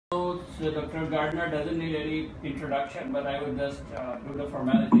So Dr. Gardner doesn't need any introduction, but I would just do the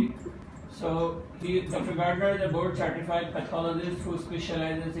formality. So Dr. Gardner is a board-certified pathologist who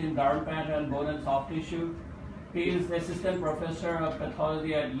specializes in derm-pat and bone and soft tissue. He is the assistant professor of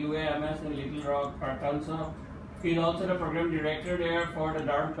pathology at UAMS in Little Rock, Arkansas. He is also the program director there for the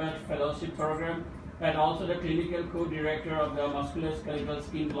derm-pat fellowship program, and also the clinical co-director of the musculoskeletal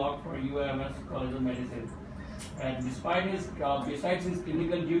skin block for UAMS College of Medicine. And besides his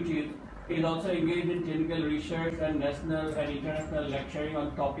clinical duties, he is also engaged in clinical research and national and international lecturing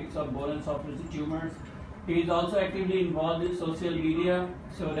on topics of bone and soft tissue tumors. He is also actively involved in social media,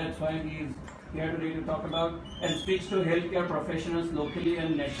 so that's why he is here today to talk about, and speaks to healthcare professionals locally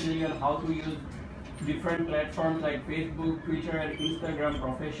and nationally on how to use different platforms like Facebook, Twitter, and Instagram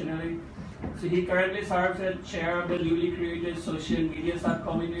professionally. So he currently serves as chair of the newly created social media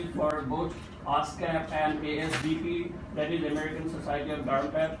subcommittee for both ASCAP and ASDP, that is American Society of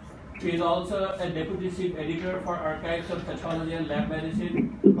Derm-Pat. He is also a deputy chief editor for Archives of Pathology and Lab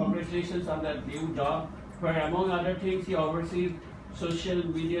Medicine. Congratulations on that new job, where among other things he oversees social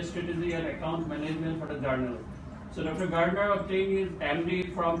media strategy and account management for the journal. So Dr. Gardner obtained his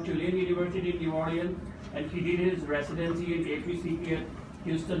MD from Tulane University in New Orleans, and he did his residency in APCP at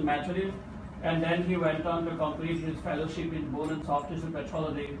Houston Methodist, and then he went on to complete his fellowship in bone and soft tissue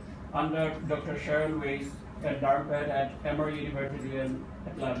pathology under Dr. Sharon Weiss at derm-pat at Emory University in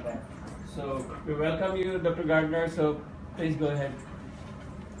Atlanta. So we welcome you, Dr. Gardner, so please go ahead.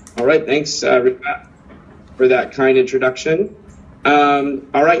 All right, thanks, Rifat, for that kind introduction.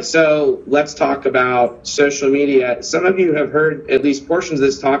 All right, so let's talk about social media. Some of you have heard at least portions of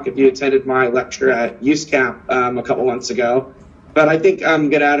this talk if you attended my lecture at USCAP a couple months ago. But I think I'm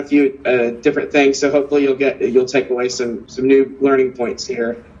going to add a few different things, so hopefully you'll take away some new learning points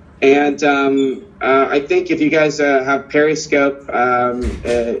here. And I think if you guys have Periscope,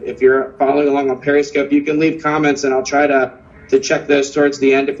 if you're following along on Periscope, you can leave comments, and I'll try to check those towards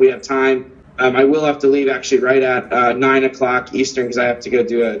the end if we have time. I will have to leave actually right at 9 o'clock Eastern because I have to go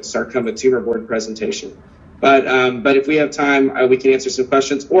do a sarcoma tumor board presentation. But if we have time, we can answer some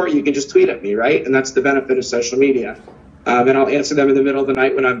questions, or you can just tweet at me, right? And that's the benefit of social media. And I'll answer them in the middle of the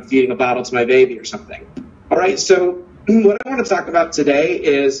night when I'm feeding a bottle to my baby or something. All right, so what I want to talk about today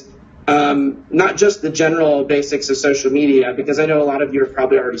is not just the general basics of social media, because I know a lot of you are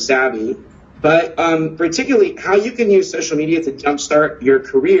probably already savvy, but particularly how you can use social media to jumpstart your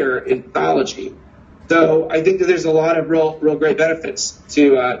career in pathology. So I think that there's a lot of real great benefits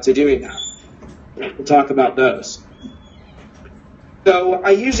to doing that. We'll talk about those. So I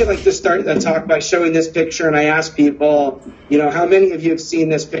usually like to start the talk by showing this picture, and I ask people, how many of you have seen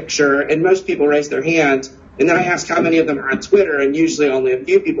this picture? And most people raise their hand. And then I ask how many of them are on Twitter, and usually only a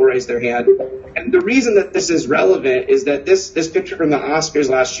few people raise their hand. And the reason that this is relevant is that this picture from the Oscars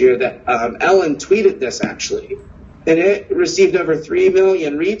last year, that Ellen tweeted this actually, and it received over 3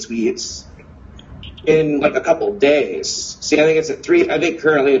 million retweets in like a couple of days. See, I think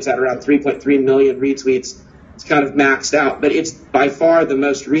currently it's at around 3.3 million retweets. It's kind of maxed out, but it's by far the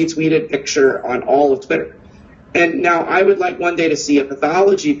most retweeted picture on all of Twitter. And now I would like one day to see a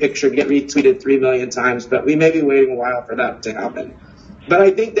pathology picture get retweeted 3 million times, but we may be waiting a while for that to happen. But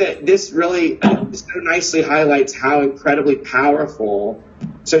I think that this really so nicely highlights how incredibly powerful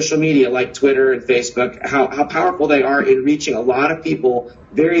social media like Twitter and Facebook, how powerful they are in reaching a lot of people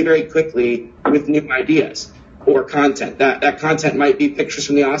very, very quickly with new ideas or content. That content might be pictures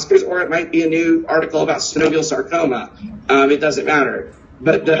from the Oscars, or it might be a new article about synovial sarcoma. It doesn't matter.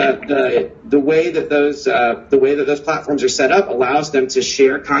 But the way that those platforms are set up allows them to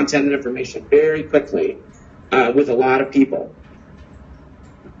share content and information very quickly with a lot of people.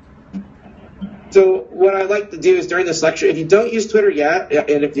 So what I like to do is during this lecture, if you don't use Twitter yet,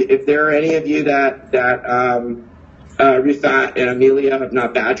 and if there are any of you that Rifat and Emilio have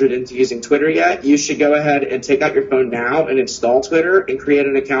not badgered into using Twitter yet, you should go ahead and take out your phone now and install Twitter and create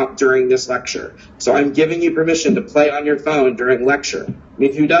an account during this lecture. So I'm giving you permission to play on your phone during lecture. I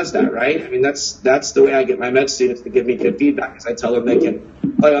mean, who does that, right? I mean, that's the way I get my med students to give me good feedback, is I tell them they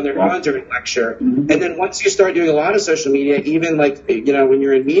can play on their phone during lecture. And then once you start doing a lot of social media, even like, when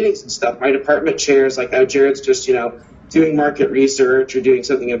you're in meetings and stuff, my department chairs, like how Jared's just, doing market research or doing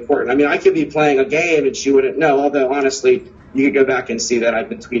something important. I mean, I could be playing a game and she wouldn't know, although honestly, you could go back and see that I've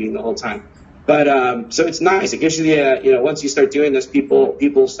been tweeting the whole time. But so it's nice. It gives you the, once you start doing this,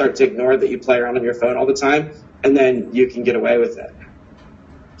 people start to ignore that you play around on your phone all the time, and then you can get away with it.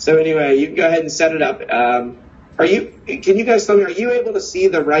 So anyway, you can go ahead and set it up. Can you guys tell me, are you able to see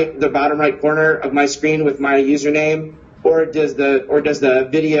the bottom right corner of my screen with my username, or does the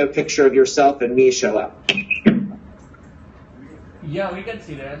video picture of yourself and me show up? Yeah, we can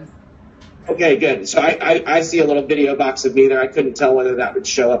see that. Okay, good. So I see a little video box of me there. I couldn't tell whether that would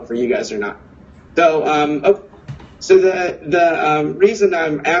show up for you guys or not. So, so the reason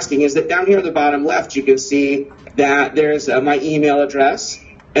I'm asking is that down here at the bottom left, you can see that there's my email address,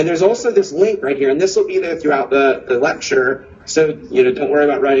 and there's also this link right here, and this will be there throughout the lecture. So, don't worry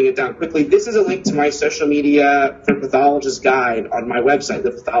about writing it down quickly. This is a link to my social media for pathologists guide on my website, the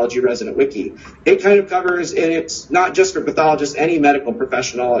Pathology Resident Wiki. It kind of covers, and it's not just for pathologists, any medical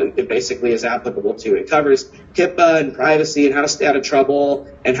professional it basically is applicable to. It covers HIPAA and privacy and how to stay out of trouble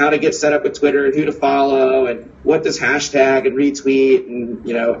and how to get set up with Twitter and who to follow and what does hashtag and retweet and,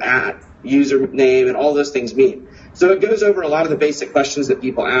 at username and all those things mean. So it goes over a lot of the basic questions that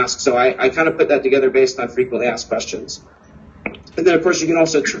people ask. So I kind of put that together based on frequently asked questions. And then, of course, you can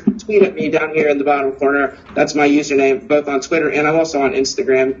also tweet at me down here in the bottom corner. That's my username, both on Twitter, and I'm also on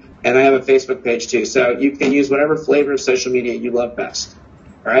Instagram, and I have a Facebook page, too. So you can use whatever flavor of social media you love best.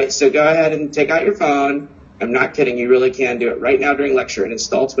 All right, so go ahead and take out your phone. I'm not kidding. You really can do it right now during lecture and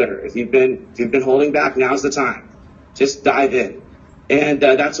install Twitter. If you've been holding back, now's the time. Just dive in. And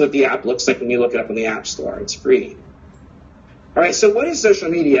that's what the app looks like when you look it up in the App Store. It's free. All right, so what is social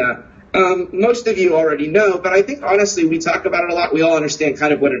media? Most of you already know, but I think honestly we talk about it a lot. We all understand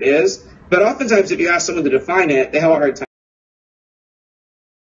kind of what it is, but oftentimes if you ask someone to define it, they have a hard time.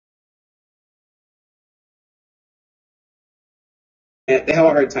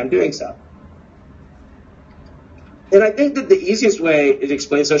 Doing so. And I think that the easiest way to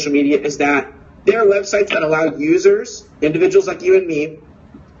explain social media is that there are websites that allow users, individuals like you and me,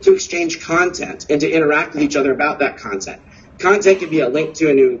 to exchange content and to interact with each other about that content. Content can be a link to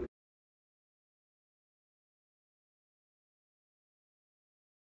a new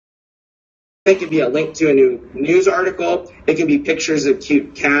It can be a link to a new news article. It can be pictures of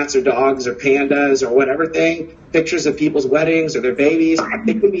cute cats or dogs or pandas or whatever thing, pictures of people's weddings or their babies.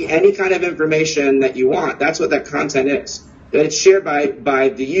 It can be any kind of information that you want. That's what that content is. It's shared by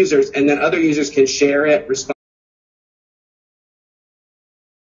the users, and then other users can share it, respond.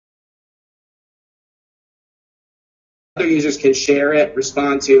 Other users can share it,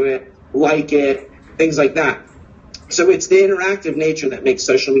 respond to it, like it, things like that. So it's the interactive nature that makes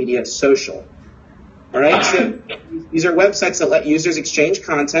social media social. All right, so these are websites that let users exchange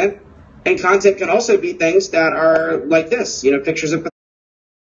content, and content can also be things that are like this, pictures of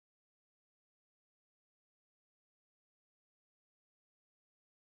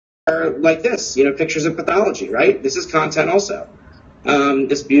pictures of pathology, right? This is content also.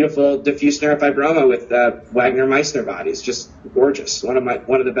 This beautiful diffuse neurofibroma with Wagner-Meissner bodies, just gorgeous. One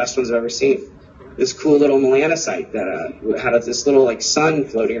of the best ones I've ever seen. This cool little melanocyte that had this little sun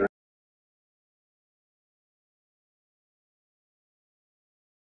floating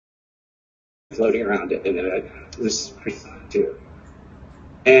around it, and it was pretty fun too.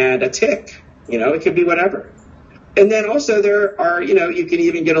 And a tick, it could be whatever. And then also there are, you can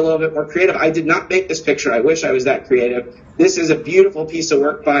even get a little bit more creative. I did not make this picture. I wish I was that creative. This is a beautiful piece of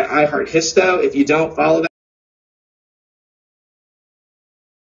work by I Heart Histo. If you don't follow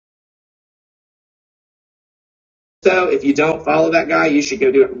that guy, you should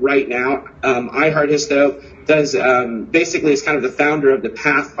go do it right now. I Heart Histo does basically is kind of the founder of the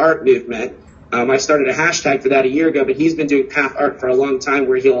Path Art movement. I started a hashtag for that a year ago, but he's been doing Path Art for a long time,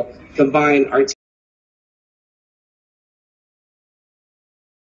 where he'll combine artistic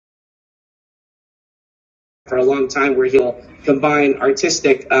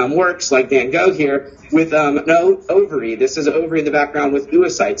works like Van Gogh here with no ovary. This is ovary in the background with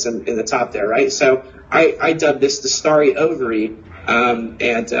oocytes in the top there, right? So I dubbed this the starry ovary, and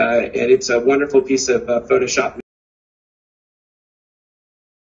it's a wonderful piece of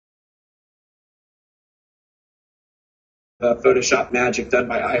Photoshop magic done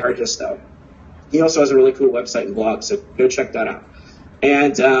by I Heart Histo. He also has a really cool website and blog, so go check that out.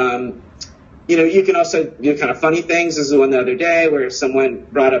 And you can also do kind of funny things. This is one the other day where someone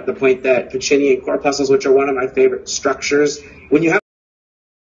brought up the point that Pacini and corpuscles, which are one of my favorite structures, when you have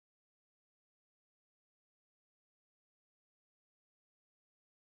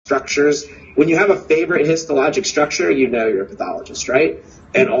a favorite histologic structure, you're a pathologist, right?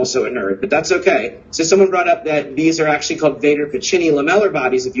 And also a nerd, but that's okay. So someone brought up that these are actually called Vader-Pacini lamellar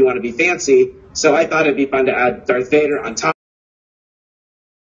bodies if you want to be fancy. So I thought it'd be fun to add Darth Vader on top.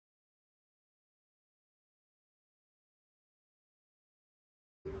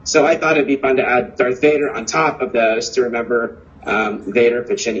 Of those to remember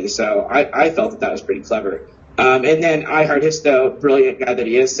Vader-Pacini. So I felt that was pretty clever. And then I Heart Histo, brilliant guy that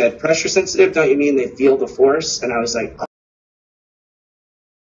he is, said, pressure sensitive, don't you mean they feel the force? And I was like,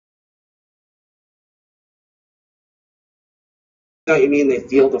 Don't you mean they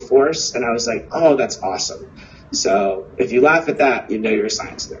feel the force? And I was like, oh, that's awesome. So if you laugh at that, you know you're a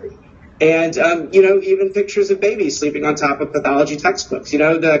science nerd. And, even pictures of babies sleeping on top of pathology textbooks.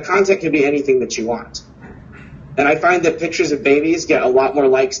 The content can be anything that you want. And I find that pictures of babies get a lot more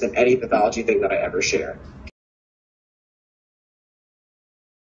likes than any pathology thing that I ever share.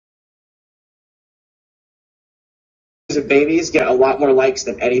 Of babies get a lot more likes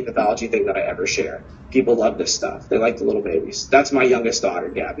than any pathology thing that I ever share. People love this stuff. They like the little babies. That's my youngest daughter,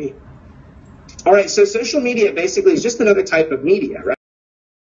 Gabby. All right, so social media basically is just another type of media, right?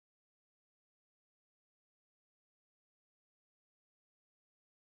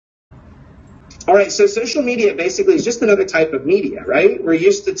 All right, so social media basically is just another type of media, right? We're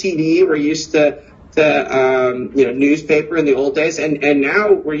used to TV, we're used to newspaper in the old days, and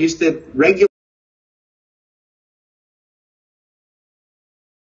now we're used to regular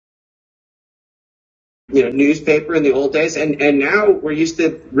newspaper in the old days, and now we're used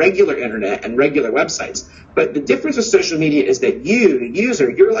to regular internet and regular websites. But the difference with social media is that you, the user,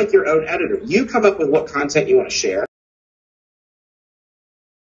 you're like your own editor. You come up with what content you want to share.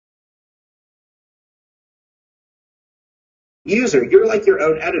 User, you're like your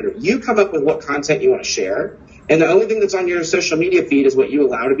own editor. You come up with what content you want to share, and the only thing that's on your social media feed is what you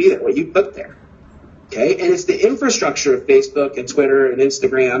allow to be there, what you put there. Okay, and it's the infrastructure of Facebook and Twitter and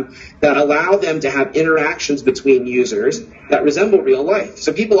Instagram that allow them to have interactions between users that resemble real life.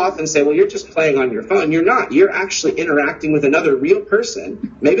 So people often say, well, you're just playing on your phone. You're not. You're actually interacting with another real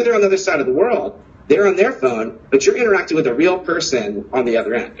person. Maybe they're on the other side of the world. They're on their phone, but you're interacting with a real person on the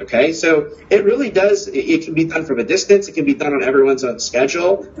other end, okay? So it really does, it can be done from a distance. It can be done on everyone's own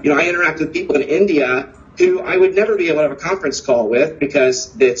schedule. I interact with people in India who I would never be able to have a conference call with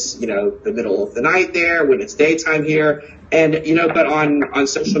because it's, the middle of the night there, when it's daytime here. And, but on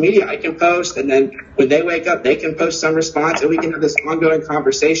social media, I can post, and then when they wake up, they can post some response, and we can have this ongoing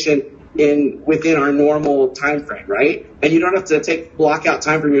conversation within our normal time frame, right? And you don't have to block out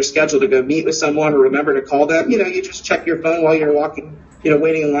time from your schedule to go meet with someone or remember to call them. You just check your phone while you're walking,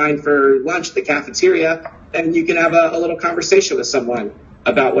 waiting in line for lunch at the cafeteria, and you can have a little conversation with someone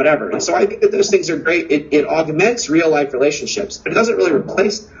about whatever. And so I think that those things are great. It augments real life relationships, but it doesn't really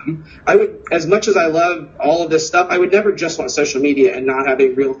replace them. I would, as much as I love all of this stuff, I would never just want social media and not have a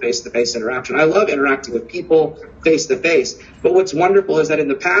real face-to-face interaction. I love interacting with people face-to-face. But what's wonderful is that in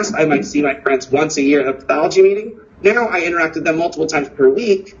the past, I might see my friends once a year at a pathology meeting. Now I interact with them multiple times per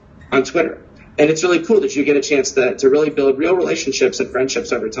week on Twitter. And it's really cool that you get a chance to really build real relationships and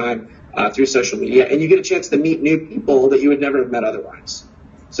friendships over time through social media. And you get a chance to meet new people that you would never have met otherwise.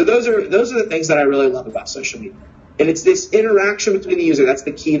 So those are the things that I really love about social media. And it's this interaction between the user. That's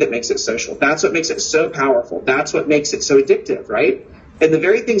the key that makes it social. That's what makes it so powerful. That's what makes it so addictive, right? And the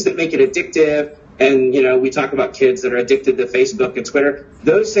very things that make it addictive, and, we talk about kids that are addicted to Facebook and Twitter,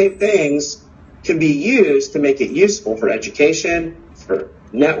 those same things can be used to make it useful for education, for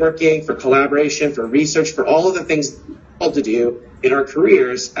networking, for collaboration, for research, for all of the things we're called to do in our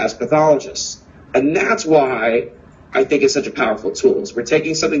careers as pathologists. And that's why I think it's such a powerful tool. We're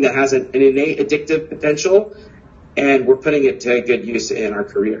taking something that has an innate addictive potential, and we're putting it to good use in our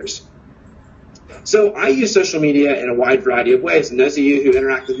careers. So I use social media in a wide variety of ways, and those of you who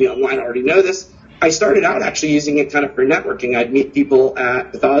interact with me online already know this. I started out actually using it kind of for networking. I'd meet people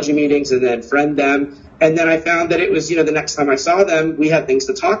at pathology meetings and then friend them. And then I found that it was, the next time I saw them, we had things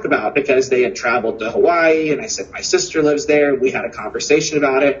to talk about because they had traveled to Hawaii. And I said, my sister lives there. We had a conversation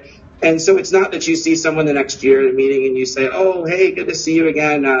about it. And so it's not that you see someone the next year at a meeting and you say, oh, hey, good to see you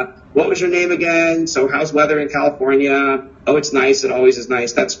again. What was your name again? So how's weather in California? Oh, it's nice. It always is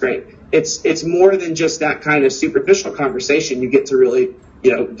nice. That's great. It's more than just that kind of superficial conversation. You get to really,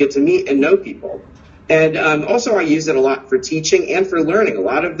 get to meet and know people. And also I use it a lot for teaching and for learning. A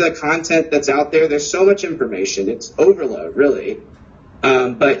lot of the content that's out there, there's so much information. It's overload, really.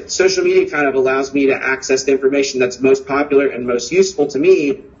 But social media kind of allows me to access the information that's most popular and most useful to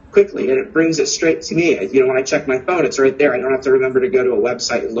me quickly, and it brings it straight to me. When I check my phone, it's right there. I don't have to remember to go to a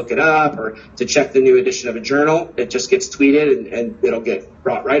website and look it up or to check the new edition of a journal. It just gets tweeted and it'll get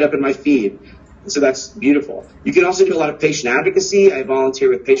brought right up in my feed. And so that's beautiful. You can also do a lot of patient advocacy. I volunteer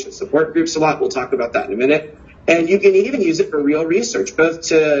with patient support groups a lot. We'll talk about that in a minute. And you can even use it for real research, both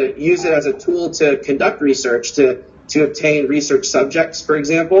to use it as a tool to conduct research, to obtain research subjects, for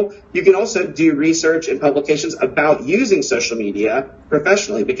example. You can also do research and publications about using social media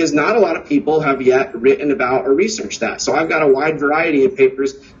professionally, because not a lot of people have yet written about or researched that. So I've got a wide variety of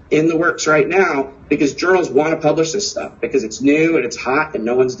papers in the works right now because journals want to publish this stuff because it's new and it's hot and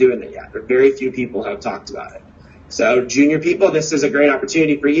no one's doing it yet. Or very few people have talked about it. So junior people, this is a great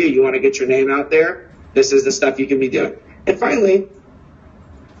opportunity for you. You want to get your name out there? This is the stuff you can be doing. And finally,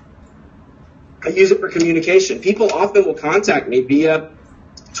 I use it for communication. People often will contact me via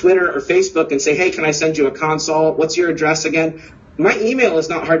Twitter or Facebook and say, hey, can I send you a consult? What's your address again? My email is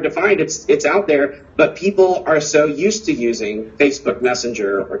not hard to find. It's out there, but people are so used to using Facebook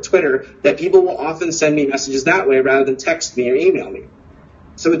Messenger or Twitter that people will often send me messages that way rather than text me or email me.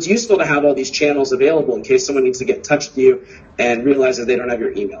 So it's useful to have all these channels available in case someone needs to get in touch with you and realizes they don't have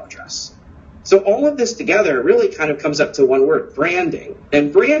your email address. So all of this together really kind of comes up to one word, branding.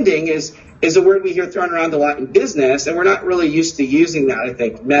 And branding is a word we hear thrown around a lot in business, and we're not really used to using that, I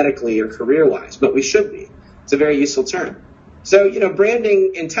think, medically or career-wise, but we should be. It's a very useful term. So,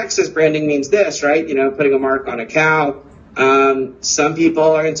 branding in Texas, branding means this, right? Putting a mark on a cow. Some people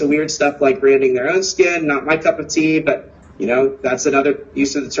are into weird stuff like branding their own skin, not my cup of tea, but, that's another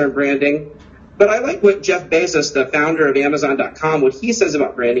use of the term branding. But I like what Jeff Bezos, the founder of Amazon.com, what he says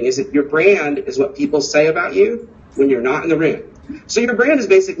about branding is that your brand is what people say about you when you're not in the room. So your brand is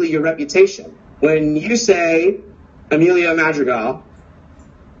basically your reputation. When you say Emilio Madrigal,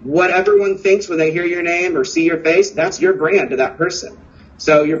 what everyone thinks when they hear your name or see your face, that's your brand to that person.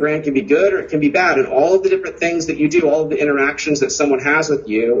 So your brand can be good or it can be bad. And all of the different things that you do, all of the interactions that someone has with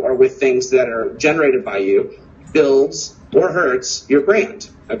you or with things that are generated by you builds or hurts your brand,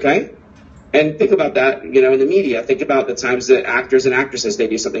 okay? And think about that, in the media. Think about the times that actors and actresses, they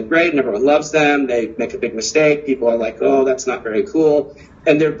do something great and everyone loves them. They make a big mistake. People are like, oh, that's not very cool.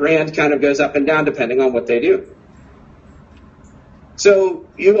 And their brand kind of goes up and down depending on what they do. So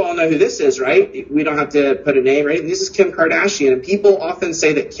you all know who this is, right? We don't have to put a name, right? This is Kim Kardashian. And people often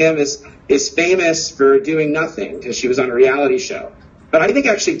say that Kim is famous for doing nothing because she was on a reality show. But I think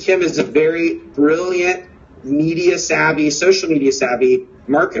actually Kim is a very brilliant, media savvy, social media savvy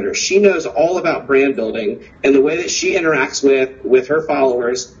marketer. She knows all about brand building, and the way that she interacts with her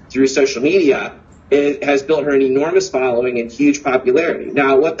followers through social media, it has built her an enormous following and huge popularity.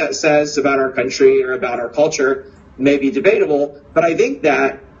 Now, what that says about our country or about our culture may be debatable, but I think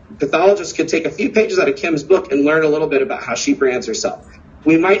that pathologists could take a few pages out of Kim's book and learn a little bit about how she brands herself.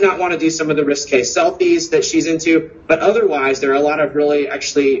 We might not want to do some of the risque selfies that she's into, but otherwise there are a lot of really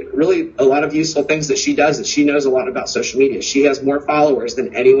a lot of useful things that she does, that she knows a lot about social media. She has more followers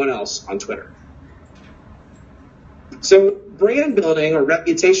than anyone else on Twitter. So brand building or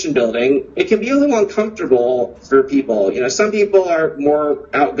reputation building, it can be a little uncomfortable for people. Some people are more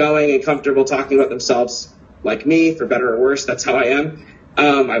outgoing and comfortable talking about themselves, like me, for better or worse. That's how I am.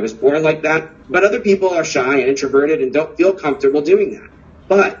 I was born like that. But other people are shy and introverted and don't feel comfortable doing that.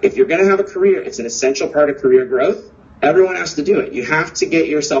 But if you're going to have a career, it's an essential part of career growth. Everyone has to do it. You have to get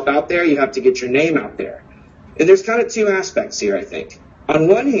yourself out there. You have to get your name out there. And there's kind of two aspects here, I think. On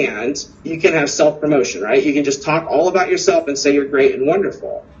one hand, you can have self-promotion, right? You can just talk all about yourself and say you're great and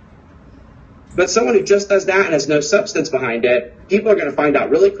wonderful. But someone who just does that and has no substance behind it, people are going to find out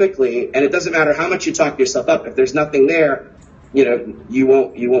really quickly, and it doesn't matter how much you talk yourself up. If there's nothing there, you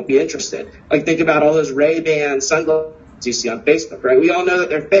won't be interested. Like, think about all those Ray-Ban sunglasses you see on Facebook, right? We all know that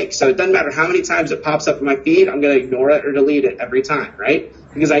they're fake, so it doesn't matter how many times it pops up in my feed, I'm going to ignore it or delete it every time, right?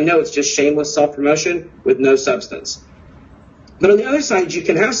 Because I know it's just shameless self-promotion with no substance. But on the other side, you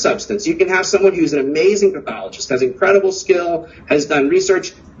can have substance. You can have someone who's an amazing pathologist, has incredible skill, has done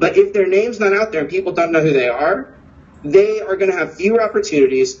research, but if their name's not out there and people don't know who they are going to have fewer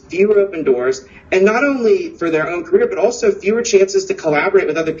opportunities, fewer open doors, and not only for their own career, but also fewer chances to collaborate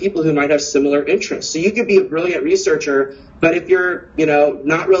with other people who might have similar interests. So you could be a brilliant researcher, but if you're,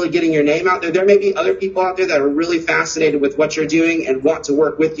 not really getting your name out there, there may be other people out there that are really fascinated with what you're doing and want to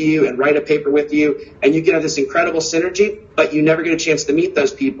work with you and write a paper with you, and you can have this incredible synergy, but you never get a chance to meet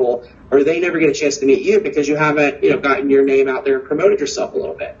those people, or they never get a chance to meet you because you haven't, gotten your name out there and promoted yourself a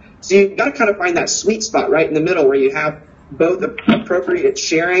little bit. So you've got to kind of find that sweet spot right in the middle where you have both appropriate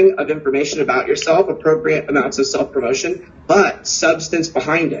sharing of information about yourself, appropriate amounts of self-promotion, but substance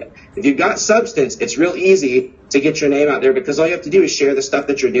behind it. If you've got substance, it's real easy to get your name out there because all you have to do is share the stuff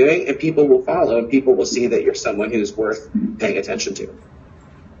that you're doing and people will follow and people will see that you're someone who's worth paying attention to.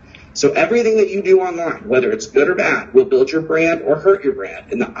 So everything that you do online, whether it's good or bad, will build your brand or hurt your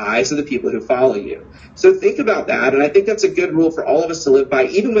brand in the eyes of the people who follow you. So think about that, and I think that's a good rule for all of us to live by,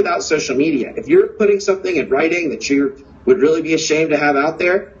 even without social media. If you're putting something in writing that you would really be ashamed to have out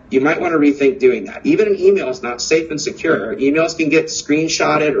there, you might want to rethink doing that. Even an email is not safe and secure. Emails can get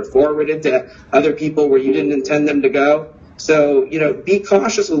screenshotted or forwarded to other people where you didn't intend them to go. So, be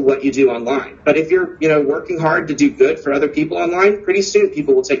cautious with what you do online. But if you're, working hard to do good for other people online, pretty soon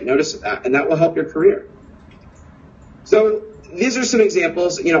people will take notice of that, and that will help your career. So these are some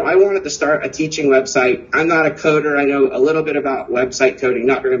examples. I wanted to start a teaching website. I'm not a coder. I know a little bit about website coding,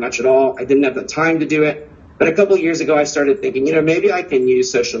 not very much at all. I didn't have the time to do it. But a couple of years ago, I started thinking, maybe I can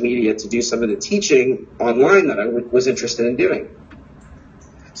use social media to do some of the teaching online that I was interested in doing.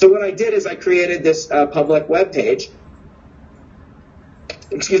 So what I did is I created this public web page,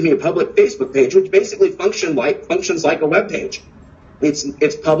 a public Facebook page, which basically functions like a web page.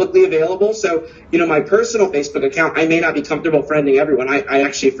 It's publicly available. So, my personal Facebook account, I may not be comfortable friending everyone. I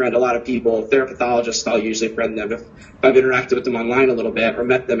actually friend a lot of people. If they're a pathologist, I'll usually friend them if I've interacted with them online a little bit or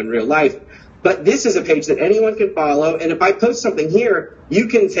met them in real life. But this is a page that anyone can follow. And if I post something here, you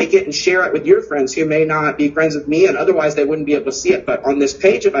can take it and share it with your friends who may not be friends with me, and otherwise they wouldn't be able to see it. But on this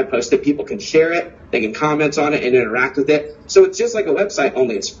page, if I post it, people can share it, they can comment on it and interact with it. So it's just like a website,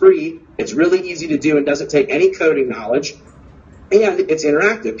 only it's free. It's really easy to do and doesn't take any coding knowledge. And it's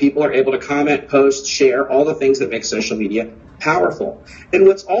interactive. People are able to comment, post, share, all the things that make social media powerful. And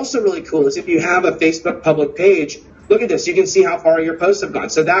what's also really cool is if you have a Facebook public page, look at this. You can see how far your posts have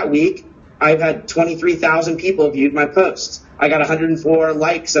gone. So that week, I've had 23,000 people viewed my posts. I got 104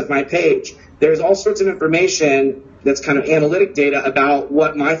 likes of my page. There's all sorts of information that's kind of analytic data about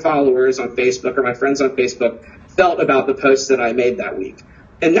what my followers on Facebook or my friends on Facebook felt about the posts that I made that week.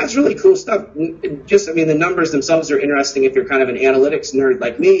 And that's really cool stuff. The numbers themselves are interesting if you're kind of an analytics nerd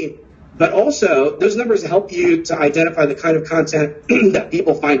like me, but also those numbers help you to identify the kind of content that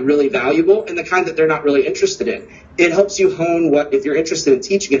people find really valuable and the kind that they're not really interested in. It helps you hone if you're interested in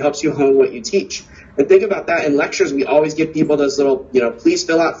teaching, it helps you hone what you teach. And think about that in lectures, we always give people those little, please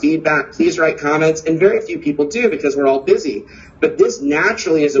fill out feedback, please write comments, and very few people do because we're all busy. But this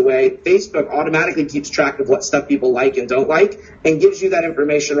naturally is a way Facebook automatically keeps track of what stuff people like and don't like and gives you that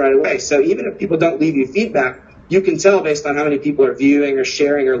information right away. So even if people don't leave you feedback, you can tell based on how many people are viewing or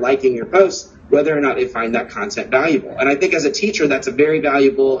sharing or liking your posts whether or not they find that content valuable. And I think as a teacher, that's a very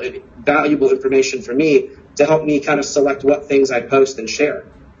valuable information for me to help me kind of select what things I post and share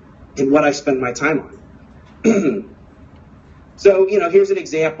and what I spend my time on. So, here's an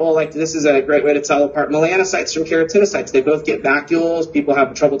example. Like, this is a great way to tell apart melanocytes from keratinocytes. They both get vacuoles. People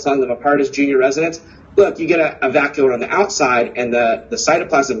have trouble telling them apart as junior residents. Look, you get a vacuole on the outside, and the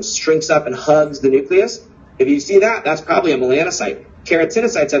cytoplasm shrinks up and hugs the nucleus. If you see that, that's probably a melanocyte.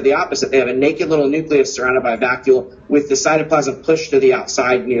 Keratinocytes have the opposite. They have a naked little nucleus surrounded by a vacuole with the cytoplasm pushed to the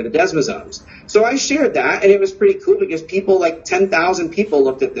outside near the desmosomes. So I shared that, and it was pretty cool because 10,000 people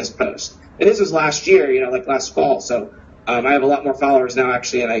looked at this post. And this was last year, last fall. So I have a lot more followers now,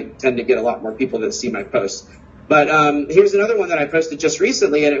 actually, and I tend to get a lot more people that see my posts. But here's another one that I posted just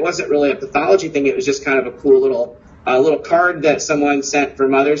recently, and it wasn't really a pathology thing. It was just kind of a cool little card that someone sent for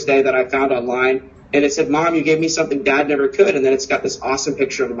Mother's Day that I found online. And it said, "Mom, you gave me something Dad never could." And then it's got this awesome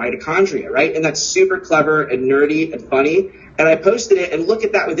picture of the mitochondria, right? And that's super clever and nerdy and funny. And I posted it, and look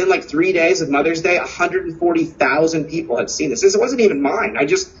at that. Within 3 days of Mother's Day, 140,000 people had seen this. It wasn't even mine. I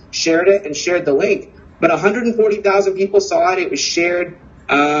just shared it and shared the link. But 140,000 people saw it. It was shared,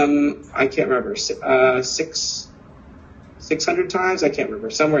 I can't remember, 600 times? I can't remember.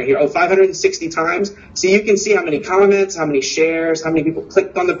 Somewhere here. 560 times. So you can see how many comments, how many shares, how many people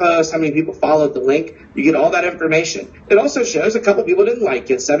clicked on the post, how many people followed the link. You get all that information. It also shows a couple people didn't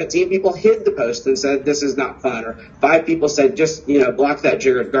like it. 17 people hid the post and said, "This is not fun." Or 5 people said, "Just, block that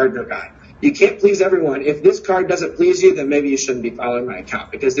Jerad Gardner guy." You can't please everyone. If this card doesn't please you, then maybe you shouldn't be following my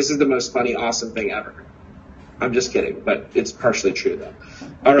account because this is the most funny, awesome thing ever. I'm just kidding, but it's partially true, though.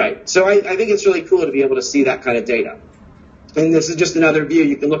 All right. So I think it's really cool to be able to see that kind of data. And this is just another view.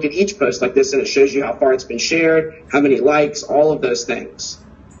 You can look at each post like this, and it shows you how far it's been shared, how many likes, all of those things.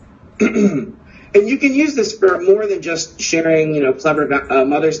 And you can use this for more than just sharing, clever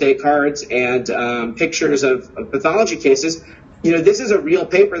Mother's Day cards and pictures of pathology cases. This is a real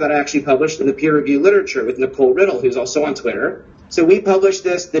paper that I actually published in the peer-reviewed literature with Nicole Riddle, who's also on Twitter. So we published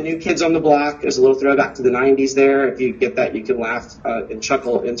this, The New Kids on the Block. There's a little throwback to the 90s there. If you get that, you can laugh and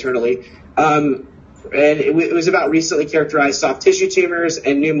chuckle internally. And it was about recently characterized soft tissue tumors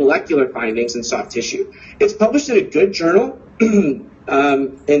and new molecular findings in soft tissue. It's published in a good journal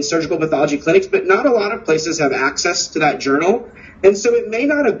in surgical pathology clinics, but not a lot of places have access to that journal. And so it may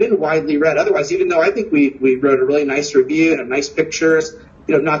not have been widely read otherwise, even though I think we wrote a really nice review and have nice pictures,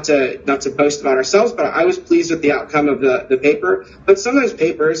 not to boast about ourselves, but I was pleased with the outcome of the paper. But some of those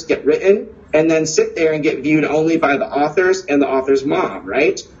papers get written and then sit there and get viewed only by the authors and the author's mom,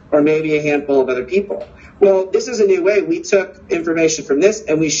 right? Or maybe a handful of other people. Well, this is a new way. We took information from this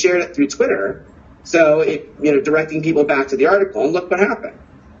and we shared it through Twitter. So directing people back to the article, and look what happened.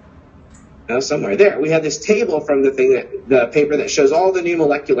 Somewhere there, we have this table from the paper that shows all the new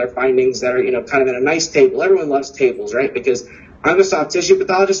molecular findings that are, kind of in a nice table. Everyone loves tables, right? Because I'm a soft tissue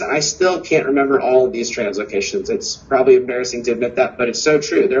pathologist, and I still can't remember all of these translocations. It's probably embarrassing to admit that, but it's so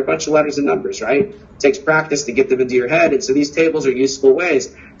true. They're a bunch of letters and numbers, right? It takes practice to get them into your head, and so these tables are useful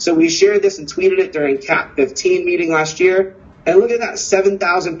ways. So we shared this and tweeted it during CAP 15 meeting last year, and look at that,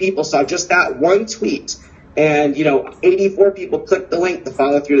 7,000 people saw just that one tweet, and 84 people clicked the link to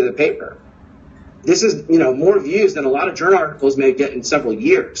follow through to the paper. This is more views than a lot of journal articles may get in several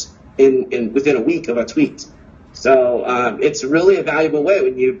years within a week of a tweet. So it's really a valuable way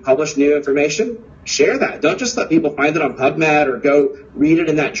when you publish new information. Share that. Don't just let people find it on PubMed or go read it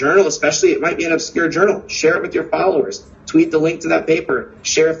in that journal, especially it might be an obscure journal. Share it with your followers. Tweet the link to that paper.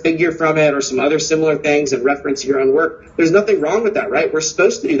 Share a figure from it or some other similar things and reference your own work. There's nothing wrong with that, right? We're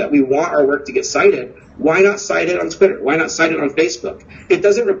supposed to do that. We want our work to get cited. Why not cite it on Twitter? Why not cite it on Facebook? It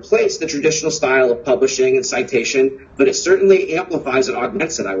doesn't replace the traditional style of publishing and citation, but it certainly amplifies and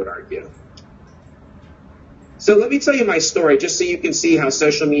augments it, I would argue. So let me tell you my story, just so you can see how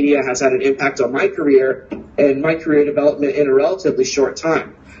social media has had an impact on my career and my career development in a relatively short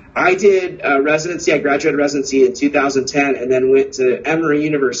time. I did residency. I graduated residency in 2010 and then went to Emory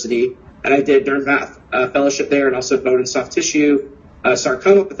University, and I did derm path fellowship there and also bone and soft tissue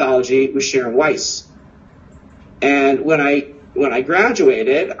sarcoma pathology with Sharon Weiss. And when I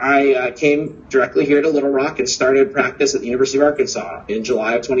graduated, I came directly here to Little Rock and started practice at the University of Arkansas in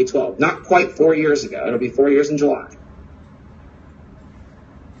July of 2012. Not quite 4 years ago. It'll be 4 years in July.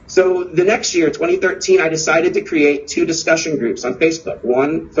 So the next year, 2013, I decided to create 2 discussion groups on Facebook.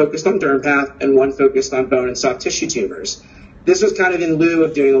 One focused on derm path and one focused on bone and soft tissue tumors. This was kind of in lieu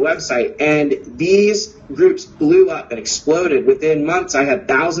of doing a website, and these groups blew up and exploded. Within months, I had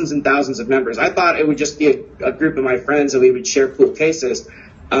thousands and thousands of members. I thought it would just be a group of my friends and we would share cool cases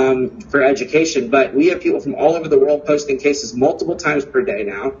for education, but we have people from all over the world posting cases multiple times per day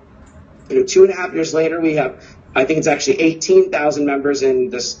now. 2.5 years later, we have, I think it's actually 18,000 members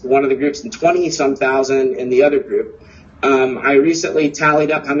in this one of the groups and 20-some thousand in the other group. I recently tallied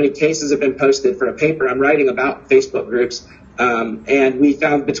up how many cases have been posted for a paper I'm writing about Facebook groups. And we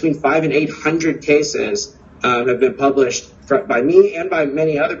found between 500 and 800 cases have been published by me and by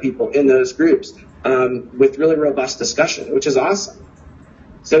many other people in those groups with really robust discussion, which is awesome.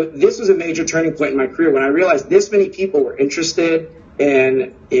 So this was a major turning point in my career when I realized this many people were interested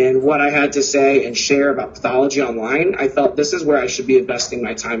in what I had to say and share about pathology online. I felt this is where I should be investing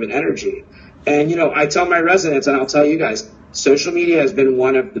my time and energy. And, I tell my residents, and I'll tell you guys, social media has been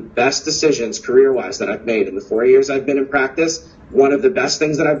one of the best decisions career-wise that I've made in the 4 years I've been in practice. One of the best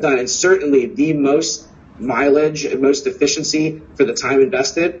things that I've done, and certainly the most mileage and most efficiency for the time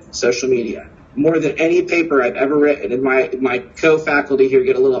invested, social media. More than any paper I've ever written, and my co-faculty here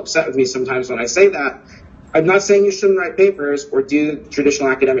get a little upset with me sometimes when I say that. I'm not saying you shouldn't write papers or do traditional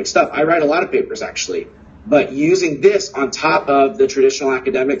academic stuff. I write a lot of papers, actually. But using this on top of the traditional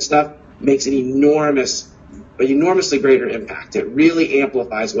academic stuff makes an enormously greater impact. It really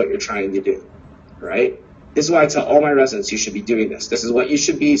amplifies what you're trying to do, right? This is why I tell all my residents you should be doing this. This is what you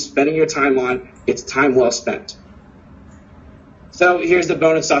should be spending your time on. It's time well spent. So here's the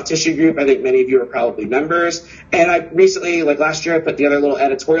bone and soft tissue group. I think many of you are probably members. And I recently, like last year, I put together a little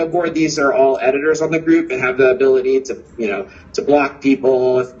editorial board. These are all editors on the group and have the ability to, to block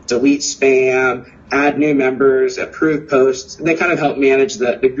people, delete spam, add new members, approve posts. And they kind of help manage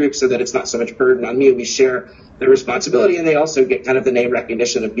the group so that it's not so much burden on me. We share the responsibility, and they also get kind of the name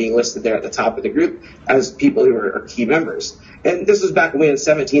recognition of being listed there at the top of the group as people who are key members. And this was back when we had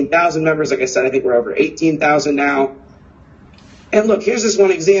 17,000 members. Like I said, I think we're over 18,000 now. And look, here's this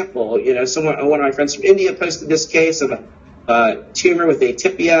one example. One of my friends from India posted this case of a tumor with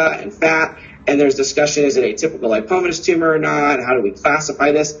atypia and fat, and there's discussion, is it a typical lipomatous tumor or not? How do we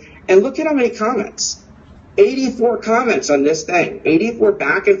classify this? And look at how many comments. 84 comments on this thing. 84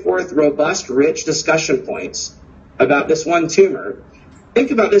 back and forth, robust, rich discussion points about this one tumor.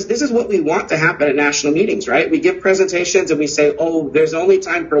 Think about this. This is what we want to happen at national meetings, right? We give presentations and we say, oh, there's only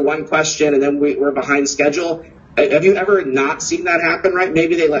time for one question, and then we're behind schedule. Have you ever not seen that happen, right?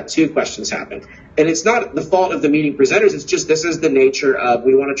 Maybe they let 2 questions happen. And it's not the fault of the meeting presenters. It's just this is the nature of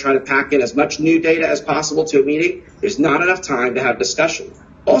we want to try to pack in as much new data as possible to a meeting. There's not enough time to have discussion.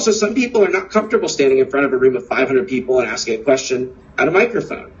 Also, some people are not comfortable standing in front of a room of 500 people and asking a question at a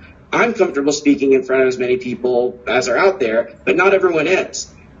microphone. I'm comfortable speaking in front of as many people as are out there, but not everyone is.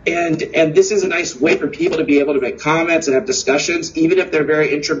 And this is a nice way for people to be able to make comments and have discussions, even if they're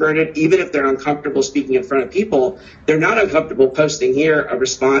very introverted, even if they're uncomfortable speaking in front of people. They're not uncomfortable posting here a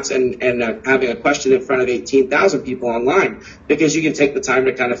response and having a question in front of 18,000 people online, because you can take the time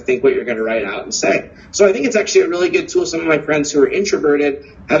to kind of think what you're going to write out and say. So I think it's actually a really good tool. Some of my friends who are introverted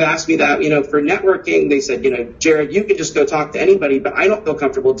have asked me that, for networking. They said, Jerad, you can just go talk to anybody, but I don't feel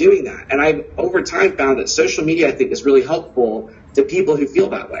comfortable doing that. And I've over time found that social media, I think, is really helpful to people who feel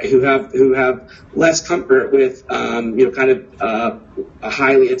that way, who have less comfort with,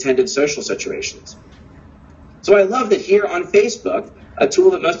 highly attended social situations. So I love that here on Facebook, a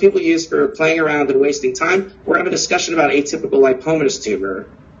tool that most people use for playing around and wasting time, we're having a discussion about atypical lipomatous tumor,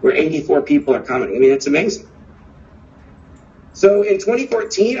 where 84 people are commenting. I mean, it's amazing. So in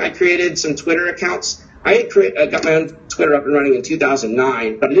 2014, I created some Twitter accounts. I got my own Twitter up and running in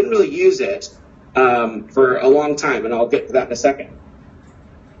 2009, but I didn't really use it for a long time, and I'll get to that in a second.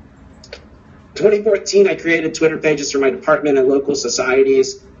 2014, I created Twitter pages for my department and local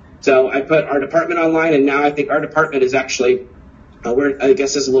societies. So I put our department online, and now I think our department is actually, I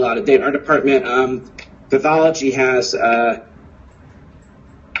guess this is a little out of date. Our department, Pathology has, our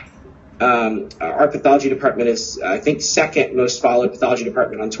pathology department is, I think, second most followed pathology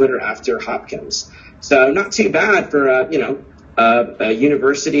department on Twitter after Hopkins. So not too bad for, a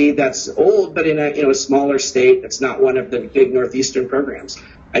university that's old, but in a smaller state that's not one of the big Northeastern programs.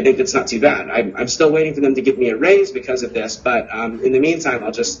 I think it's not too bad. I'm still waiting for them to give me a raise because of this, but in the meantime,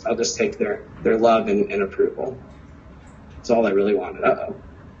 I'll just take their love and approval. That's all I really wanted. Uh-oh.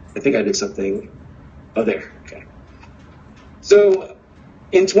 I think I did something. Oh, there. Okay. So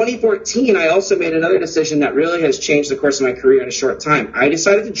in 2014, I also made another decision that really has changed the course of my career in a short time. I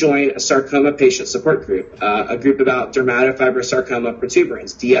decided to join a sarcoma patient support group, a group about dermatofibrosarcoma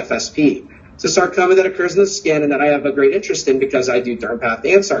protuberans, DFSP. It's a sarcoma that occurs in the skin and that I have a great interest in because I do derm path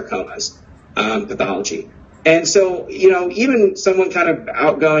and sarcomas pathology. And so, even someone kind of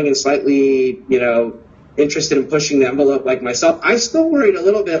outgoing and slightly, interested in pushing the envelope like myself, I still worried a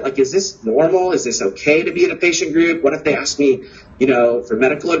little bit, like, is this normal? Is this okay to be in a patient group? What if they ask me, for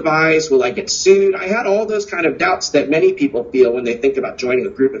medical advice? Will I get sued? I had all those kind of doubts that many people feel when they think about joining a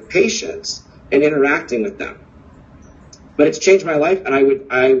group of patients and interacting with them. But it's changed my life, and I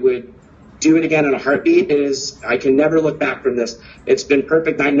would do it again in a heartbeat. I can never look back from this. It's been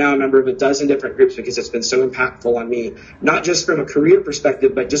perfect. I'm now a member of a dozen different groups because it's been so impactful on me, not just from a career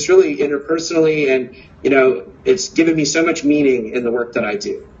perspective, but just really interpersonally. And, it's given me so much meaning in the work that I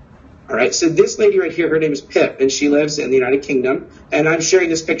do. All right. So this lady right here, her name is Pip, and she lives in the United Kingdom. And I'm sharing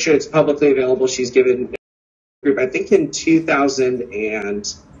this picture. It's publicly available. She's given a group, I think, in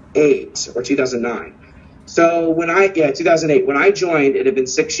 2008 or 2009. So 2008, when I joined, it had been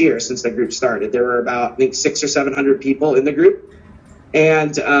 6 years since the group started. There were about, I think, 600 or 700 people in the group.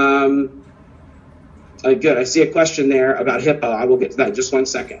 And good, I see a question there about HIPAA. I will get to that in just 1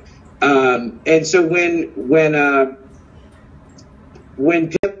 second. And so when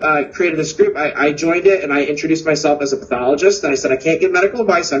Pip created this group, I joined it, and I introduced myself as a pathologist. And I said, I can't give medical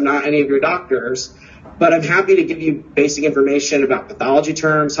advice. I'm not any of your doctors. But I'm happy to give you basic information about pathology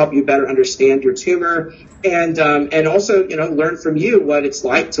terms, help you better understand your tumor, and also, learn from you what it's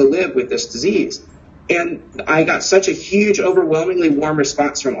like to live with this disease. And I got such a huge, overwhelmingly warm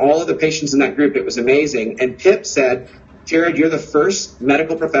response from all of the patients in that group. It was amazing. And Pip said, Jerad, you're the first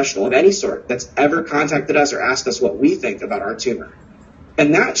medical professional of any sort that's ever contacted us or asked us what we think about our tumor.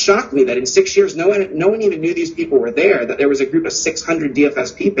 And that shocked me that in 6 years, no one even knew these people were there, that there was a group of 600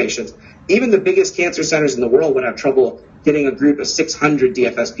 DFSP patients. Even the biggest cancer centers in the world would have trouble getting a group of 600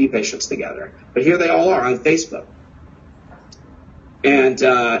 DFSP patients together. But here they all are on Facebook. And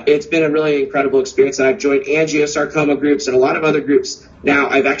it's been a really incredible experience. And I've joined angiosarcoma groups and a lot of other groups. Now,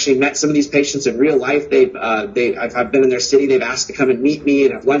 I've actually met some of these patients in real life. I've been in their city. They've asked to come and meet me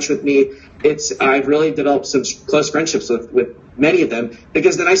and have lunch with me. I've really developed some close friendships with many of them,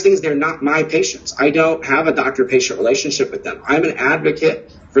 because the nice thing is they're not my patients. I don't have a doctor-patient relationship with them. I'm an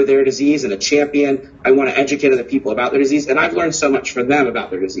advocate for their disease and a champion. I want to educate other people about their disease, and I've learned so much from them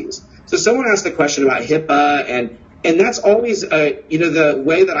about their disease. So someone asked a question about HIPAA, and that's always, the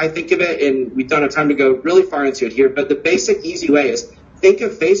way that I think of it, and we don't have time to go really far into it here, but the basic, easy way is think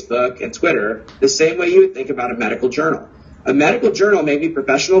of Facebook and Twitter the same way you would think about a medical journal. A medical journal may be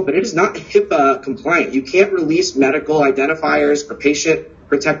professional, but it is not HIPAA compliant. You can't release medical identifiers or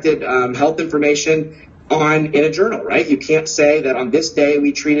patient-protected health information in a journal, right? You can't say that on this day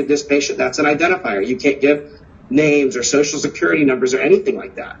we treated this patient. That's an identifier. You can't give names or social security numbers or anything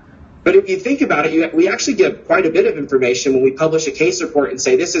like that. But if you think about it, we actually give quite a bit of information when we publish a case report and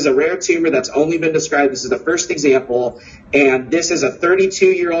say this is a rare tumor that's only been described. This is the first example, and this is a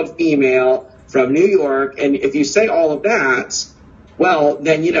 32-year-old female from New York. And if you say all of that, well,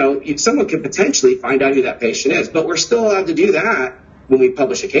 then, someone could potentially find out who that patient is. But we're still allowed to do that when we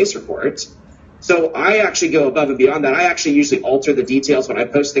publish a case report. So I actually go above and beyond that. I actually usually alter the details when I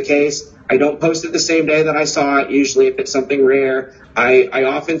post the case. I don't post it the same day that I saw it. Usually if it's something rare, I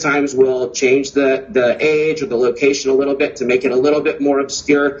oftentimes will change the age or the location a little bit to make it a little bit more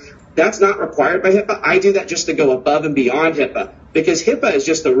obscure. That's not required by HIPAA. I do that just to go above and beyond HIPAA, because HIPAA is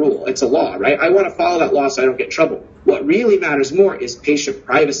just a rule. It's a law, right? I want to follow that law so I don't get in trouble. What really matters more is patient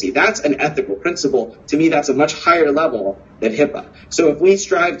privacy. That's an ethical principle. To me, that's a much higher level than HIPAA. So if we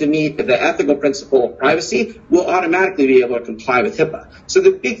strive to meet the ethical principle of privacy, we'll automatically be able to comply with HIPAA. So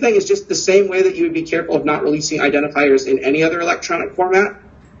the big thing is just the same way that you would be careful of not releasing identifiers in any other electronic format.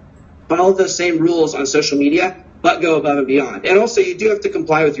 Follow those same rules on social media, but go above and beyond. And also, you do have to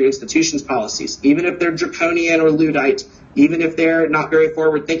comply with your institution's policies, even if they're draconian or Luddite, even if they're not very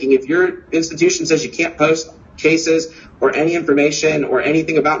forward-thinking. If your institution says you can't post cases or any information or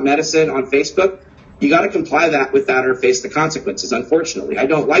anything about medicine on Facebook, you got to comply with that or face the consequences, unfortunately. I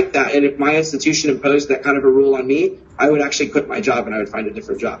don't like that. And if my institution imposed that kind of a rule on me, I would actually quit my job and I would find a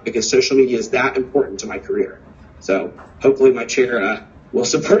different job, because social media is that important to my career. So hopefully my chair will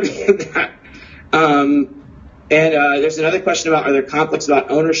support me in that. There's another question about, are there conflicts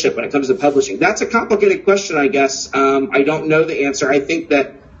about ownership when it comes to publishing? That's a complicated question, I guess. I don't know the answer. I think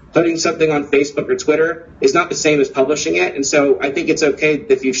that putting something on Facebook or Twitter is not the same as publishing it. And so I think it's okay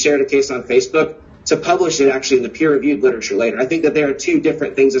if you've shared a case on Facebook to publish it actually in the peer-reviewed literature later. I think that there are two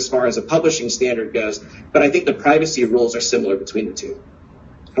different things as far as a publishing standard goes, but I think the privacy rules are similar between the two.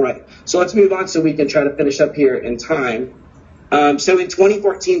 All right, so let's move on so we can try to finish up here in time. So in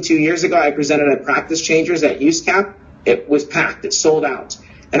 2014, 2 years ago, I presented at Practice Changers at USCAP. It was packed. It sold out.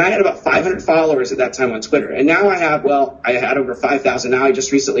 And I had about 500 followers at that time on Twitter. And now I had over 5,000. Now I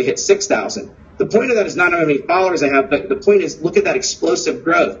just recently hit 6,000. The point of that is not how many followers I have, but the point is, look at that explosive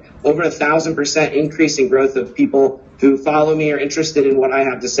growth. Over 1,000% increase in growth of people who follow me or interested in what I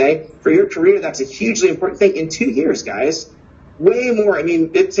have to say. For your career, that's a hugely important thing. In 2 years, guys, way more. I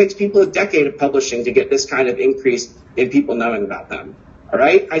mean, it takes people a decade of publishing to get this kind of increase in people knowing about them. All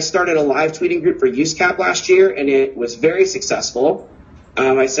right. I started a live tweeting group for USCAP last year, and it was very successful.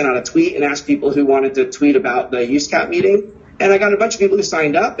 I sent out a tweet and asked people who wanted to tweet about the USCAP meeting. And I got a bunch of people who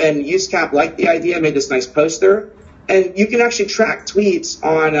signed up, and USCAP liked the idea, made this nice poster. And you can actually track tweets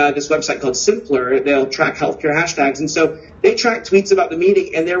on this website called Simpler. They'll track healthcare hashtags. And so they track tweets about the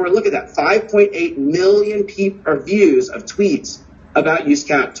meeting, and there were, look at that, 5.8 million views of tweets about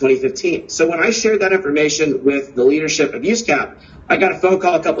USCAP 2015. So when I shared that information with the leadership of USCAP, I got a phone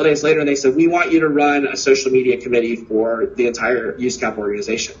call a couple of days later, and they said, we want you to run a social media committee for the entire USCAP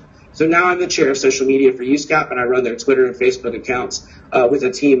organization. So now I'm the chair of social media for USCAP, and I run their Twitter and Facebook accounts with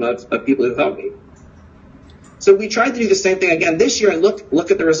a team of people who help me. So we tried to do the same thing again this year, and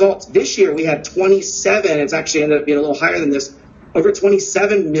look at the results. This year we had 27, it's actually ended up being a little higher than this, over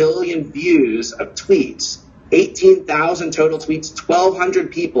 27 million views of tweets, 18,000 total tweets,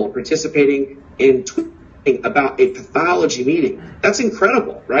 1,200 people participating in tweeting about a pathology meeting. That's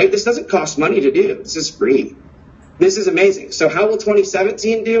incredible, right? This doesn't cost money to do. This is free. This is amazing. So how will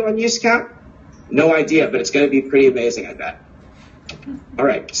 2017 do on USCAP? No idea, but it's going to be pretty amazing, I bet. All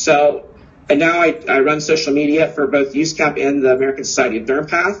right, so, and now I run social media for both USCAP and the American Society of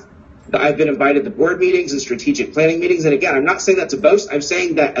Dermpath. I've been invited to board meetings and strategic planning meetings. And again, I'm not saying that to boast. I'm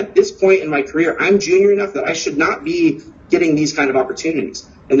saying that at this point in my career, I'm junior enough that I should not be getting these kind of opportunities.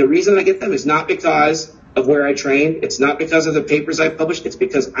 And the reason I get them is not because of where I trained. It's not because of the papers I published. It's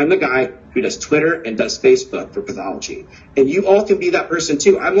because I'm the guy who does Twitter and does Facebook for pathology. And you all can be that person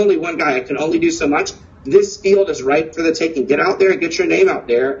too. I'm only one guy. I can only do so much. This field is ripe for the taking. Get out there and get your name out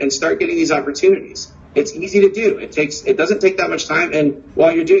there and start getting these opportunities. It's easy to do. It doesn't take that much time. And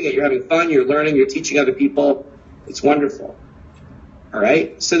while you're doing it, you're having fun, you're learning, you're teaching other people. It's wonderful. All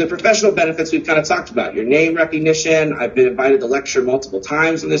right. So the professional benefits we've kind of talked about. Your name recognition. I've been invited to lecture multiple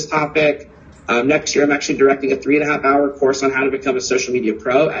times on this topic. Next year, I'm actually directing a 3.5-hour course on how to become a social media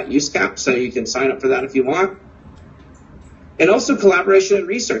pro at USCAP, so you can sign up for that if you want. And also collaboration and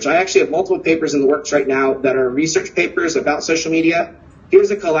research. I actually have multiple papers in the works right now that are research papers about social media.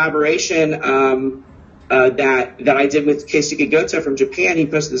 Here's a collaboration that I did with Keisuke Goto from Japan. He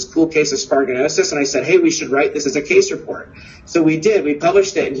posted this cool case of sparganosis, and I said, hey, we should write this as a case report. So we did. We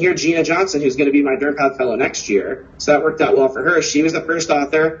published it, and here Gina Johnson, who's going to be my Dermpath Fellow next year, so that worked out well for her. She was the first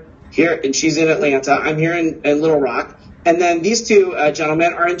author. Here, and she's in Atlanta. I'm here in Little Rock. And then these two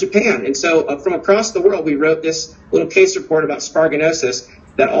gentlemen are in Japan. And so from across the world, we wrote this little case report about sparganosis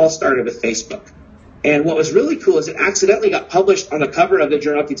that all started with Facebook. And what was really cool is it accidentally got published on the cover of the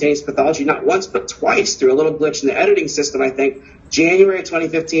Journal of Cutaneous Pathology, not once, but twice through a little glitch in the editing system, I think, January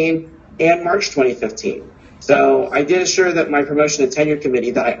 2015 and March 2015. So I did assure that my promotion and tenure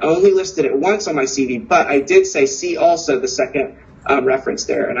committee that I only listed it once on my CV, but I did say, see also the second reference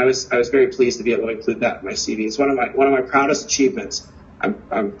there. And I was very pleased to be able to include that in my CV. It's one of my proudest achievements.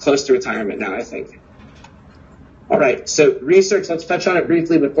 I'm close to retirement now, I think. All right, so research, let's touch on it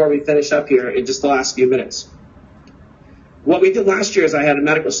briefly before we finish up here in just the last few minutes. What we did last year is I had a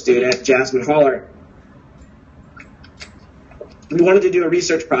medical student, Jasmine Haller. We wanted to do a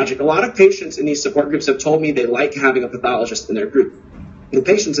research project. A lot of patients in these support groups have told me they like having a pathologist in their group. The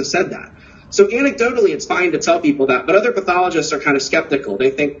patients have said that. So anecdotally, it's fine to tell people that, but other pathologists are kind of skeptical. They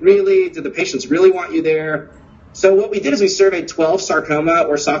think, really, do the patients really want you there? So what we did is we surveyed 12 sarcoma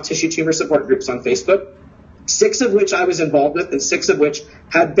or soft tissue tumor support groups on Facebook, 6 of which I was involved with and 6 of which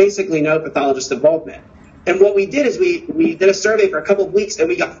had basically no pathologist involvement. And what we did is we did a survey for a couple of weeks and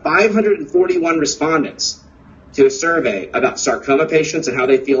we got 541 respondents to a survey about sarcoma patients and how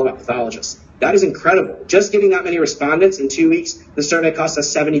they feel about pathologists. That is incredible. Just getting that many respondents in 2 weeks, the survey cost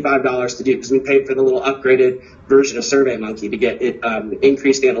us $75 to do because we paid for the little upgraded version of SurveyMonkey to get it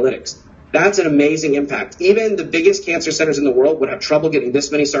increased analytics. That's an amazing impact. Even the biggest cancer centers in the world would have trouble getting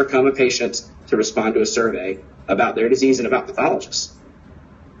this many sarcoma patients to respond to a survey about their disease and about pathologists.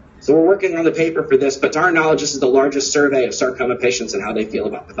 So we're working on the paper for this, but to our knowledge, this is the largest survey of sarcoma patients and how they feel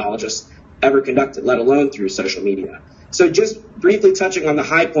about pathologists ever conducted, let alone through social media. So just briefly touching on the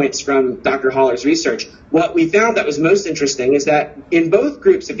high points from Dr. Haller's research, what we found that was most interesting is that in both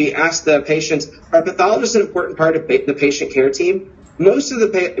groups, if we asked the patients, are pathologists an important part of the patient care team? Most of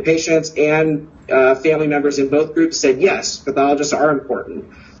the patients and family members in both groups said yes, pathologists are important.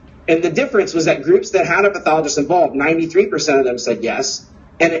 And the difference was that groups that had a pathologist involved, 93% of them said yes,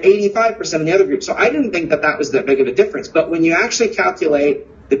 and 85% in the other group. So I didn't think that was that big of a difference. But when you actually calculate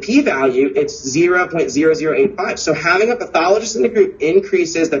the p-value, it's 0.0085. So having a pathologist in the group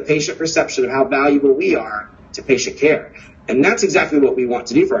increases the patient perception of how valuable we are to patient care. And that's exactly what we want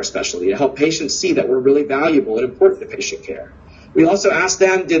to do for our specialty, to help patients see that we're really valuable and important to patient care. We also asked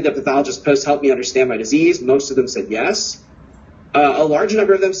them, did the pathologist post help me understand my disease? Most of them said yes. A large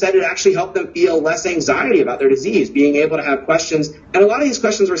number of them said it actually helped them feel less anxiety about their disease, being able to have questions. And a lot of these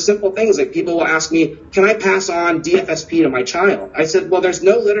questions were simple things, like people will ask me, can I pass on DFSP to my child? I said, well, there's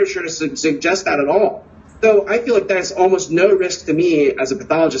no literature to suggest that at all. So I feel like there's almost no risk to me as a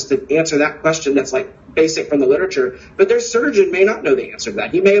pathologist to answer that question that's like basic from the literature. But their surgeon may not know the answer to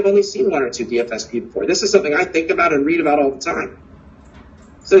that. He may have only seen 1 or 2 DFSP before. This is something I think about and read about all the time.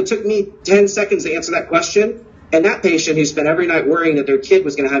 So it took me 10 seconds to answer that question. And that patient who spent every night worrying that their kid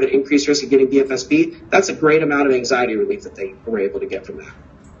was going to have an increased risk of getting DFSP, that's a great amount of anxiety relief that they were able to get from that.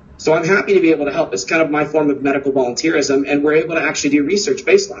 So I'm happy to be able to help. It's kind of my form of medical volunteerism, and we're able to actually do research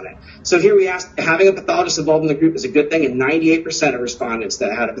based on it. So here we asked, having a pathologist involved in the group is a good thing, and 98% of respondents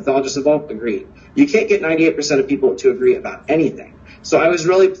that had a pathologist involved agreed. You can't get 98% of people to agree about anything. So I was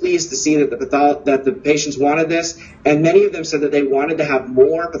really pleased to see that the patients wanted this, and many of them said that they wanted to have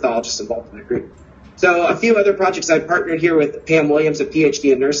more pathologists involved in the group. So a few other projects I partnered here with Pam Williams, a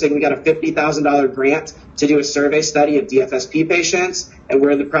PhD in nursing. We got a $50,000 grant to do a survey study of DFSP patients, and we're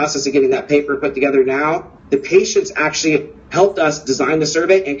in the process of getting that paper put together now. The patients actually helped us design the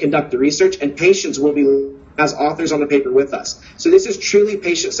survey and conduct the research, and patients will be as authors on the paper with us. So this is truly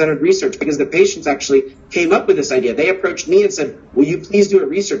patient-centered research because the patients actually came up with this idea. They approached me and said, will you please do a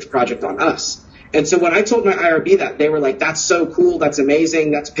research project on us? And so when I told my IRB that, they were like, that's so cool, that's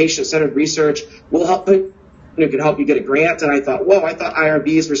amazing, that's patient-centered research, we'll help, it can help you get a grant. And I thought, whoa, I thought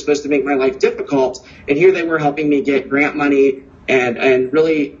IRBs were supposed to make my life difficult. And here they were helping me get grant money and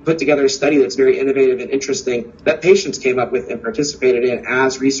really put together a study that's very innovative and interesting that patients came up with and participated in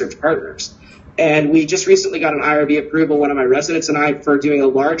as research partners. And we just recently got an IRB approval, one of my residents and I, for doing a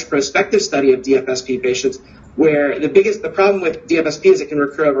large prospective study of DFSP patients, where the problem with DFSP is it can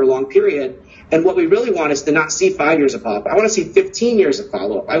recur over a long period. And what we really want is to not see 5 years of follow-up. I want to see 15 years of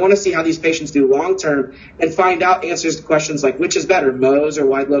follow-up. I want to see how these patients do long-term and find out answers to questions like, which is better, Mohs or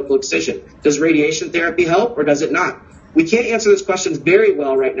wide local excision? Does radiation therapy help or does it not? We can't answer those questions very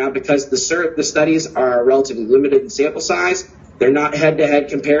well right now because the studies are relatively limited in sample size. They're not head-to-head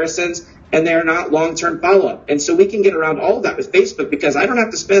comparisons, and they're not long-term follow-up. And so we can get around all of that with Facebook because I don't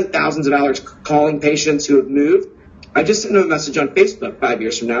have to spend thousands of hours calling patients who have moved. I just send them a message on Facebook 5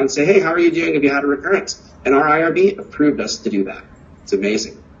 years from now and say, hey, how are you doing? Have you had a recurrence? And our IRB approved us to do that. It's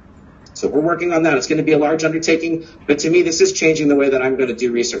amazing. So we're working on that. It's going to be a large undertaking, but to me, this is changing the way that I'm going to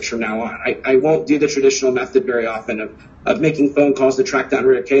do research from now on. I won't do the traditional method very often of making phone calls to track down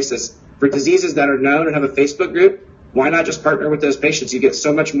rare cases. For diseases that are known and have a Facebook group, why not just partner with those patients? You get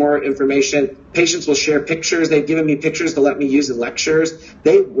so much more information. Patients will share pictures. They've given me pictures to let me use in lectures.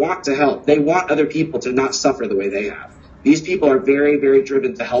 They want to help. They want other people to not suffer the way they have. These people are very, very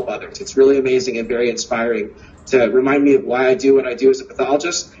driven to help others. It's really amazing and very inspiring to remind me of why I do what I do as a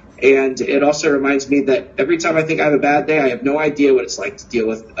pathologist. And it also reminds me that every time I think I have a bad day, I have no idea what it's like to deal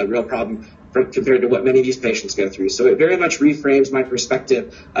with a real problem compared to what many of these patients go through. So it very much reframes my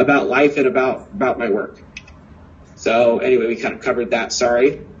perspective about life and about my work. So anyway, we kind of covered that,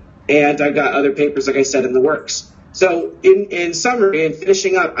 sorry. And I've got other papers, like I said, in the works. So in summary and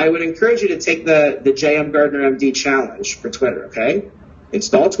finishing up, I would encourage you to take the Jerad Gardner MD challenge for Twitter, okay?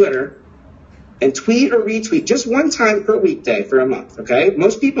 Install Twitter and tweet or retweet just one time per weekday for a month, okay?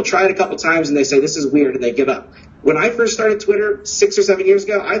 Most people try it a couple times and they say, this is weird, and they give up. When I first started Twitter 6 or 7 years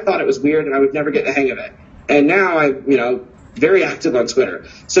ago, I thought it was weird and I would never get the hang of it. And now I'm, very active on Twitter.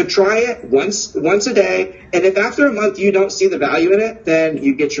 So try it once a day, and if after a month you don't see the value in it, then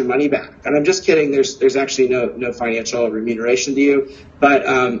you get your money back. And I'm just kidding. There's actually no financial remuneration to you, but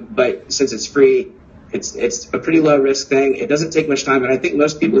since it's free, it's a pretty low risk thing. It doesn't take much time, and I think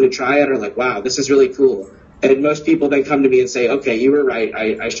most people who try it are like, wow, this is really cool. And most people then come to me and say, okay, you were right.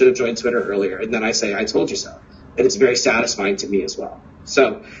 I should have joined Twitter earlier. And then I say, I told you so. And it's very satisfying to me as well.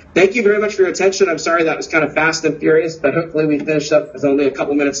 So thank you very much for your attention. I'm sorry that was kind of fast and furious, but hopefully we finished up with only a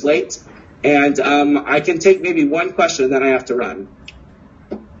couple minutes late. And I can take maybe one question, and then I have to run.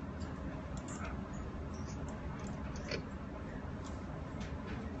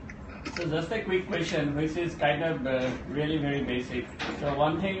 So just a quick question, which is kind of really very basic. So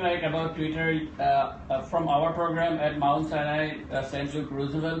one thing like about Twitter, from our program at Mount Sinai St. Luke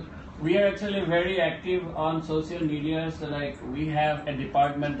Roosevelt, we are actually very active on social media. So like we have a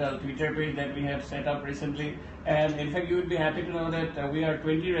departmental Twitter page that we have set up recently. And in fact, you would be happy to know that we are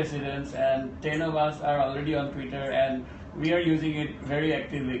 20 residents and 10 of us are already on Twitter, and we are using it very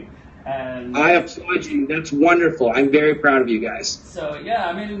actively. And I applaud you. That's wonderful. I'm very proud of you guys. So yeah,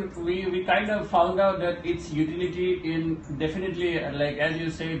 I mean, we kind of found out that its utility in definitely, like as you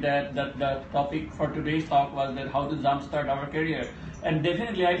say, that the topic for today's talk was that how to jumpstart our career. And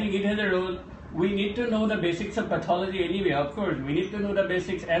definitely, I think it has a role. We need to know the basics of pathology anyway, of course. We need to know the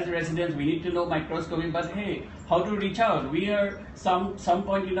basics as residents. We need to know microscopy. But hey, how to reach out? We are some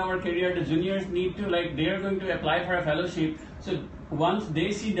point in our career, the juniors need to, like, they are going to apply for a fellowship. So once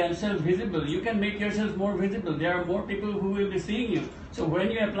they see themselves visible, you can make yourself more visible. There are more people who will be seeing you. So when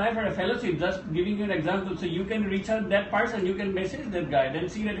you apply for a fellowship, just giving you an example, so you can reach out that person, you can message that guy, then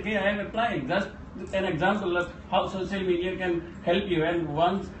see that, hey, I am applying. Just an example of how social media can help you. And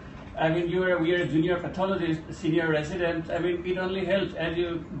once, I mean, we are a junior pathologist, senior resident, I mean, it only helps as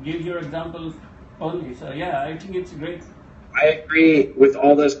you give your example only. So yeah, I think it's great. I agree with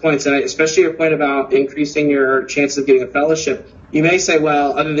all those points, and especially your point about increasing your chance of getting a fellowship. You may say,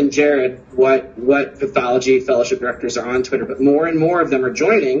 well, other than Jerad, what pathology fellowship directors are on Twitter? But more and more of them are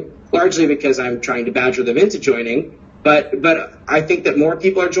joining, largely because I'm trying to badger them into joining. But I think that more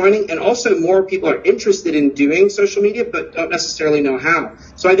people are joining, and also more people are interested in doing social media, but don't necessarily know how.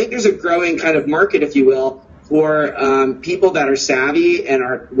 So I think there's a growing kind of market, if you will, for people that are savvy and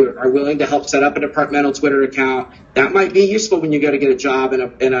are willing to help set up a departmental Twitter account. That might be useful when you go to get a job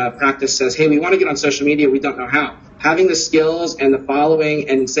and a practice says, hey, we want to get on social media, we don't know how. Having the skills and the following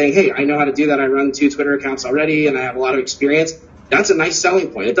and saying, hey, I know how to do that. I run 2 Twitter accounts already and I have a lot of experience. That's a nice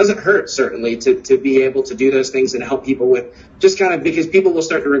selling point. It doesn't hurt, certainly, to be able to do those things and help people with just kind of, because people will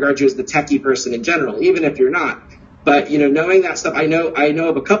start to regard you as the techie person in general, even if you're not. But, knowing that stuff, I know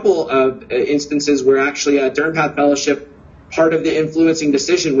of a couple of instances where actually a dermpath fellowship, part of the influencing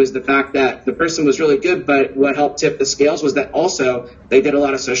decision was the fact that the person was really good, but what helped tip the scales was that also they did a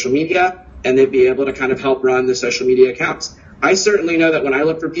lot of social media and they'd be able to kind of help run the social media accounts. I certainly know that when I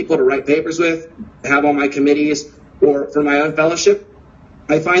look for people to write papers with, have on my committees, or for my own fellowship,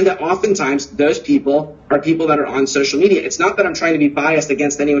 I find that oftentimes those people are people that are on social media. It's not that I'm trying to be biased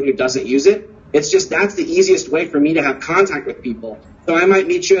against anyone who doesn't use it. It's just that's the easiest way for me to have contact with people. So I might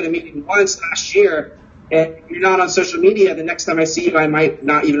meet you at a meeting once last year, and if you're not on social media, the next time I see you, I might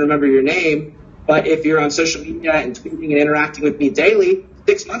not even remember your name. But if you're on social media and tweeting and interacting with me daily,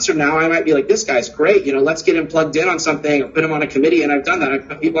 6 months from now, I might be like, this guy's great. Let's get him plugged in on something or put him on a committee. And I've done that. I've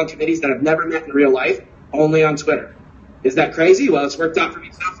put people on committees that I've never met in real life, only on Twitter. Is that crazy? Well, it's worked out for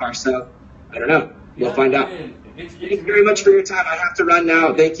me so far. So I don't know. We'll find out. Thank you very much for your time. I have to run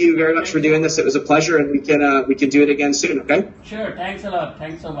now. Thank you very much for doing this. It was a pleasure, and we can do it again soon. Okay. Sure. Thanks a lot.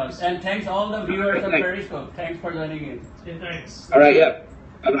 Thanks so much, and thanks all the viewers of Periscope. Thanks for joining in. Yeah, thanks. All right. Yeah.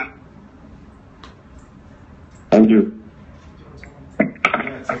 Bye bye. Thank you.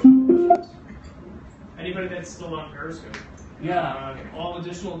 Anybody that's still on Periscope? Yeah. All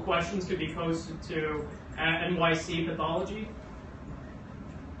additional questions could be posted to NYC Pathology.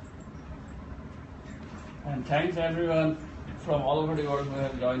 And thanks everyone from all over the world who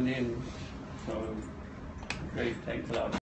have joined in. So great. Thanks a lot.